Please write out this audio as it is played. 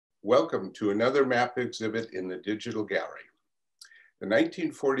Welcome to another map exhibit in the Digital Gallery. The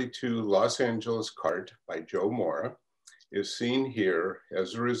 1942 Los Angeles Carte by Joe Mora is seen here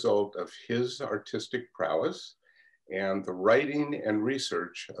as a result of his artistic prowess and the writing and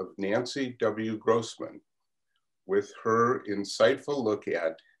research of Nancy W. Grossman, with her insightful look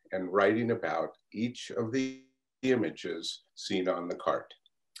at and writing about each of the images seen on the carte.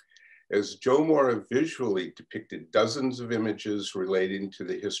 As Joe Mora visually depicted dozens of images relating to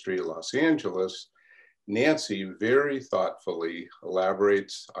the history of Los Angeles, Nancy very thoughtfully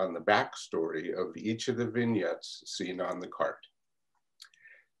elaborates on the backstory of each of the vignettes seen on the carte.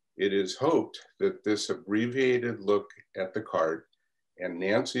 It is hoped that this abbreviated look at the carte and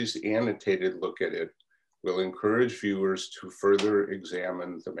Nancy's annotated look at it will encourage viewers to further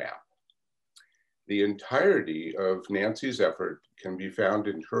examine the map. The entirety of Nancy's effort can be found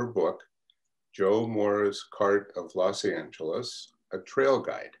in her book, Joe Mora's Carte of Los Angeles, A Trail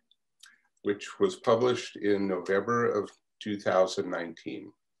Guide, which was published in November of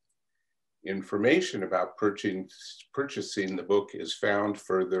 2019. Information about purchasing the book is found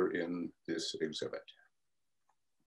further in this exhibit.